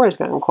Pro 4 has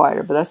gotten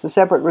quieter, but that's a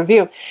separate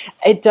review.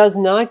 It does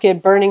not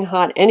get burning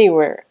hot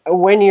anywhere.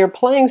 When you're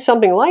playing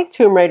something like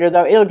Tomb Raider,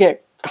 though, it'll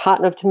get hot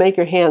enough to make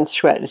your hands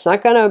sweat. It's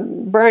not going to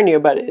burn you,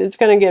 but it's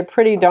going to get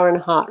pretty darn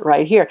hot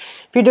right here.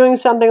 If you're doing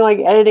something like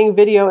editing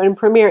video in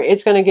Premiere,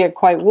 it's going to get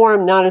quite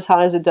warm, not as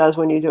hot as it does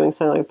when you're doing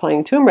something like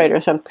playing Tomb Raider.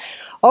 So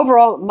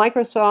overall,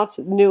 Microsoft's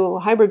new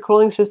hybrid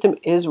cooling system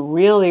is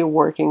really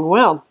working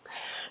well.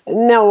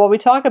 Now, while we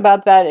talk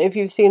about that, if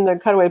you've seen the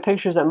cutaway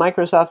pictures that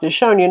Microsoft has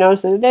shown, you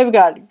notice that they've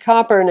got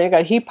copper and they've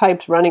got heat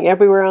pipes running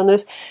everywhere on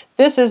this.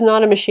 This is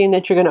not a machine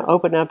that you're going to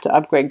open up to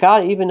upgrade.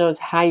 God even knows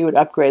how you would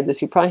upgrade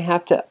this. You probably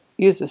have to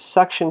use a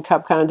suction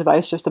cup kind of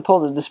device just to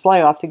pull the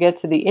display off to get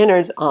to the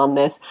innards on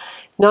this.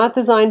 Not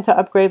designed to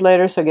upgrade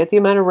later, so get the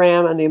amount of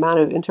RAM and the amount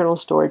of internal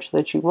storage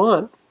that you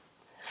want.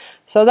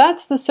 So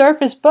that's the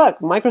Surface Book,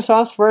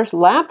 Microsoft's first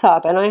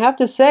laptop, and I have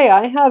to say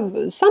I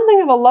have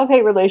something of a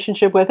love-hate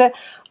relationship with it.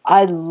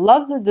 I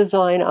love the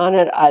design on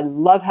it. I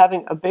love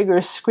having a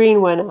bigger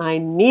screen when I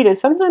need it.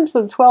 Sometimes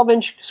the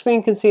 12-inch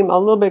screen can seem a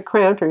little bit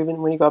cramped, or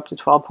even when you go up to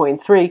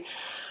 12.3.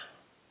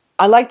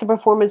 I like the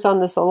performance on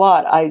this a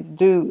lot. I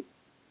do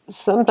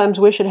sometimes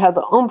wish it had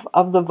the oomph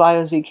of the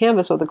Vio Z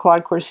Canvas with the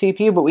quad-core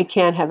CPU, but we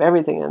can't have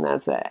everything, and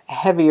that's a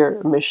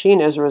heavier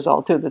machine as a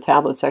result, too. The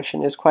tablet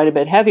section is quite a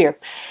bit heavier.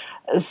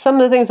 Some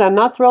of the things I'm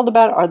not thrilled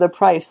about are the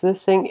price.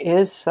 This thing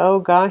is so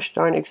gosh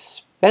darn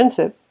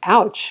expensive.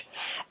 Ouch.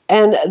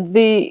 And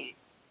the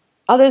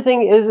other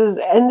thing is,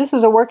 and this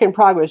is a work in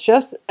progress,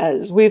 just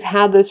as we've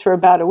had this for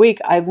about a week,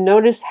 I've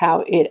noticed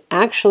how it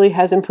actually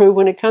has improved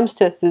when it comes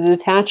to the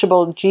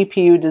detachable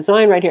GPU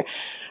design right here.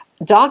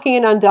 Docking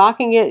and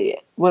undocking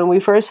it, when we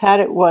first had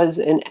it, was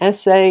an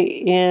essay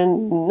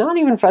in not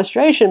even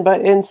frustration,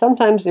 but in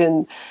sometimes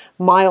in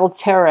mild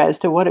terror as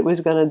to what it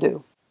was going to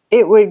do.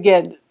 It would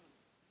get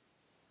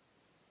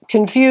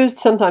confused.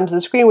 Sometimes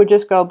the screen would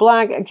just go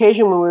black.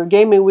 Occasionally when we were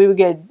gaming, we would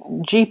get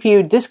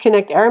GPU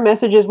disconnect error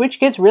messages, which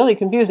gets really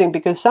confusing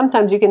because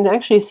sometimes you can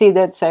actually see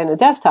that, say, in a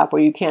desktop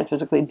where you can't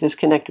physically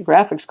disconnect a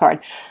graphics card.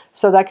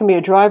 So that can be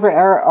a driver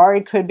error, or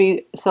it could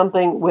be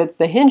something with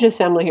the hinge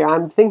assembly here.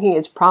 I'm thinking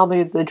it's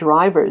probably the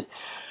drivers.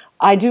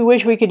 I do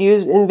wish we could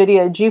use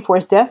NVIDIA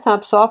GeForce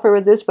desktop software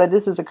with this, but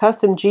this is a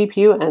custom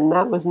GPU, and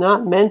that was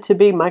not meant to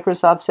be.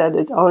 Microsoft said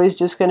it's always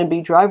just going to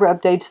be driver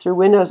updates through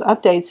Windows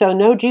Update, so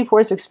no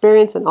GeForce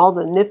experience and all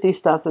the nifty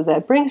stuff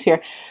that brings here.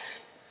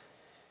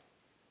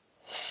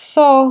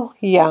 So,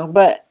 yeah,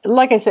 but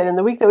like I said, in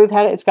the week that we've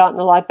had it, it's gotten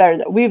a lot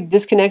better. We've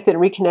disconnected and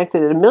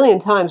reconnected it a million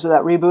times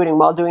without rebooting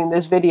while doing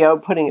this video,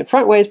 putting it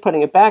front ways,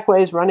 putting it back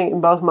ways, running it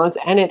in both modes,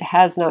 and it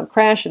has not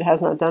crashed. It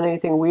has not done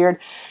anything weird.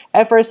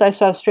 At first, I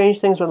saw strange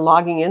things when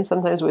logging in.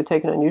 Sometimes it would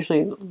take an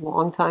unusually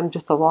long time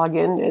just to log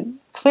in.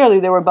 Clearly,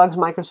 there were bugs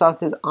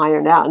Microsoft has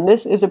ironed out. And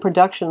this is a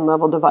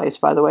production-level device,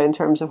 by the way, in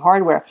terms of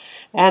hardware.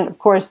 And, of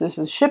course, this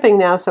is shipping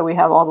now, so we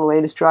have all the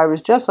latest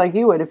drivers, just like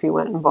you would if you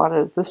went and bought it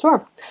at the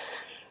store.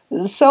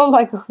 So,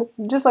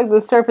 just like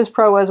the Surface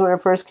Pro was when it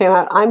first came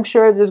out, I'm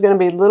sure there's going to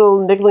be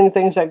little niggling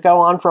things that go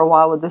on for a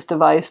while with this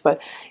device,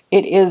 but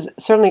it is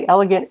certainly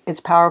elegant,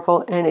 it's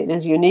powerful, and it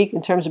is unique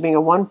in terms of being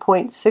a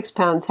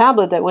 1.6-pound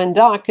tablet that when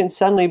docked can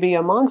suddenly be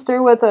a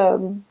monster with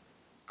a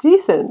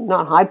decent,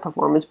 not high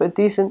performance, but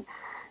decent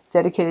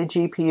dedicated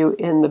GPU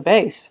in the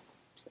base.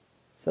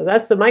 So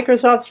that's the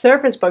Microsoft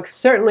Surface Book.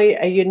 Certainly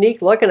a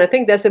unique look, and I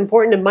think that's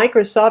important to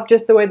Microsoft,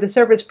 just the way the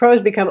Surface Pro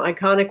has become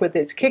iconic with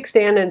its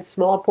kickstand and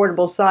small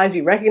portable size.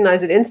 You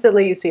recognize it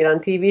instantly. You see it on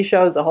TV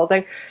shows, the whole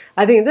thing.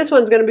 I think this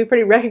one's going to be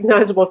pretty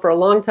recognizable for a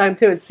long time,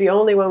 too. It's the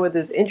only one with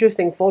this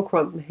interesting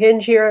fulcrum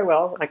hinge here.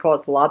 Well, I call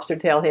it the lobster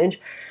tail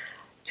hinge.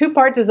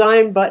 Two-part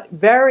design, but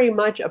very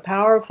much a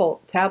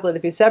powerful tablet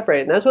if you separate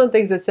it. And that's one of the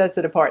things that sets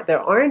it apart.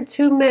 There aren't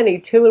too many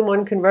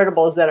two-in-one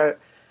convertibles that are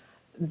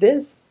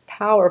this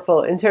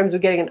powerful in terms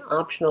of getting an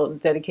optional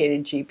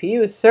dedicated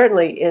GPU,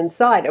 certainly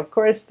inside. Of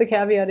course, the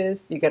caveat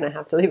is you're going to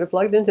have to leave it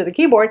plugged into the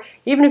keyboard.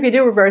 Even if you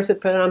do reverse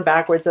it, put it on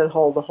backwards and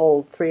hold the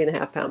whole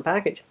 3.5-pound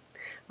package.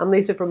 I'm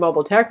Lisa from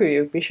Mobile Tech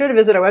Review. Be sure to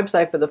visit our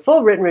website for the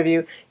full written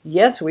review.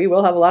 Yes, we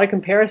will have a lot of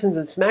comparisons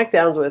and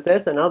smackdowns with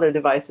this and other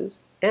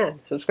devices. And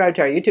subscribe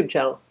to our YouTube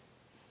channel.